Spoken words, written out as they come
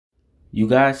You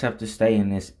guys have to stay in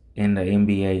this in the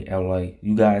NBA LA.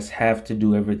 You guys have to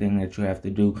do everything that you have to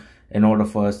do in order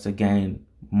for us to gain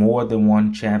more than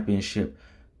one championship,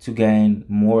 to gain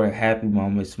more happy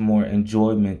moments, more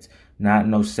enjoyment, not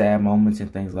no sad moments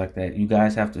and things like that. You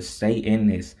guys have to stay in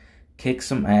this, kick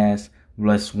some ass,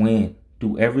 let's win.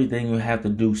 Do everything you have to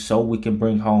do so we can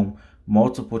bring home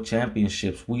multiple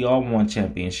championships. We all want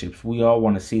championships. We all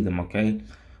want to see them, okay?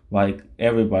 Like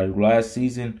everybody, last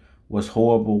season was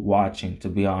horrible watching, to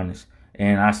be honest.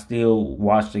 And I still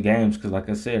watch the games because, like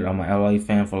I said, I'm an LA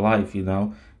fan for life,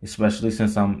 especially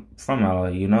since I'm from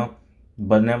LA.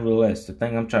 But nevertheless, the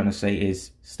thing I'm trying to say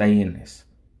is stay in this.